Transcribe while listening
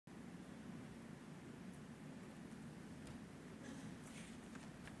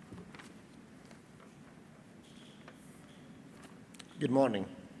Good morning.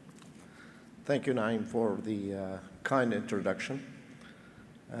 Thank you, Naeem, for the kind introduction.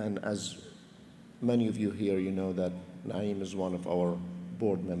 And as many of you here, you know that Naeem is one of our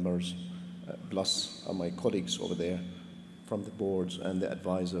board members, plus my colleagues over there from the boards and the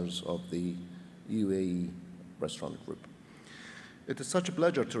advisors of the UAE Restaurant Group. It is such a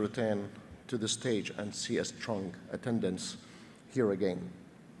pleasure to return to the stage and see a strong attendance here again.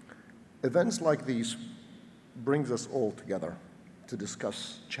 Events like these brings us all together to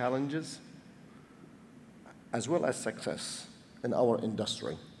discuss challenges as well as success in our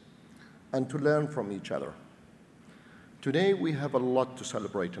industry and to learn from each other. Today, we have a lot to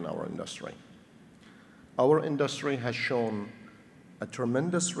celebrate in our industry. Our industry has shown a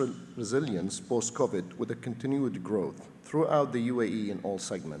tremendous resilience post-COVID with a continued growth throughout the UAE in all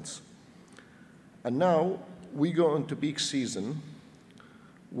segments. And now we go into peak season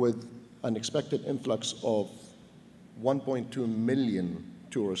with an expected influx of 1.2 million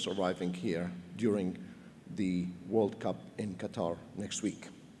tourists arriving here during the World Cup in Qatar next week.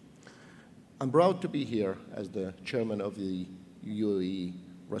 I'm proud to be here as the chairman of the UAE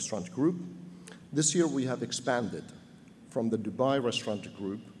Restaurant Group. This year we have expanded from the Dubai Restaurant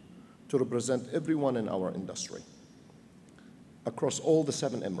Group to represent everyone in our industry across all the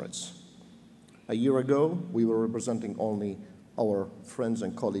 7 Emirates. A year ago, we were representing only our friends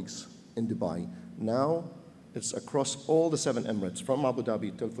and colleagues in Dubai. Now, it's across all the 7 Emirates, from Abu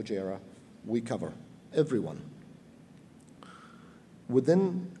Dhabi till Fujairah, we cover everyone.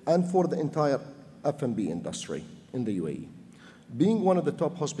 Within and for the entire F&B industry in the UAE. Being one of the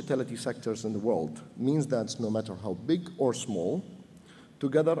top hospitality sectors in the world means that no matter how big or small,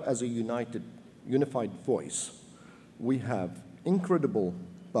 together as a unified voice, we have incredible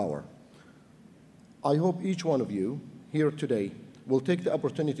power. I hope each one of you here today will take the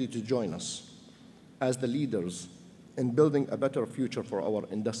opportunity to join us as the leaders in building a better future for our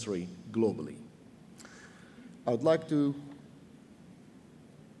industry globally. I would like to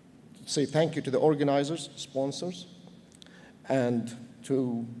say thank you to the organizers, sponsors, and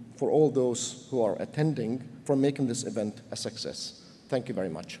for all those who are attending for making this event a success. Thank you very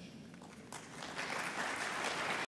much.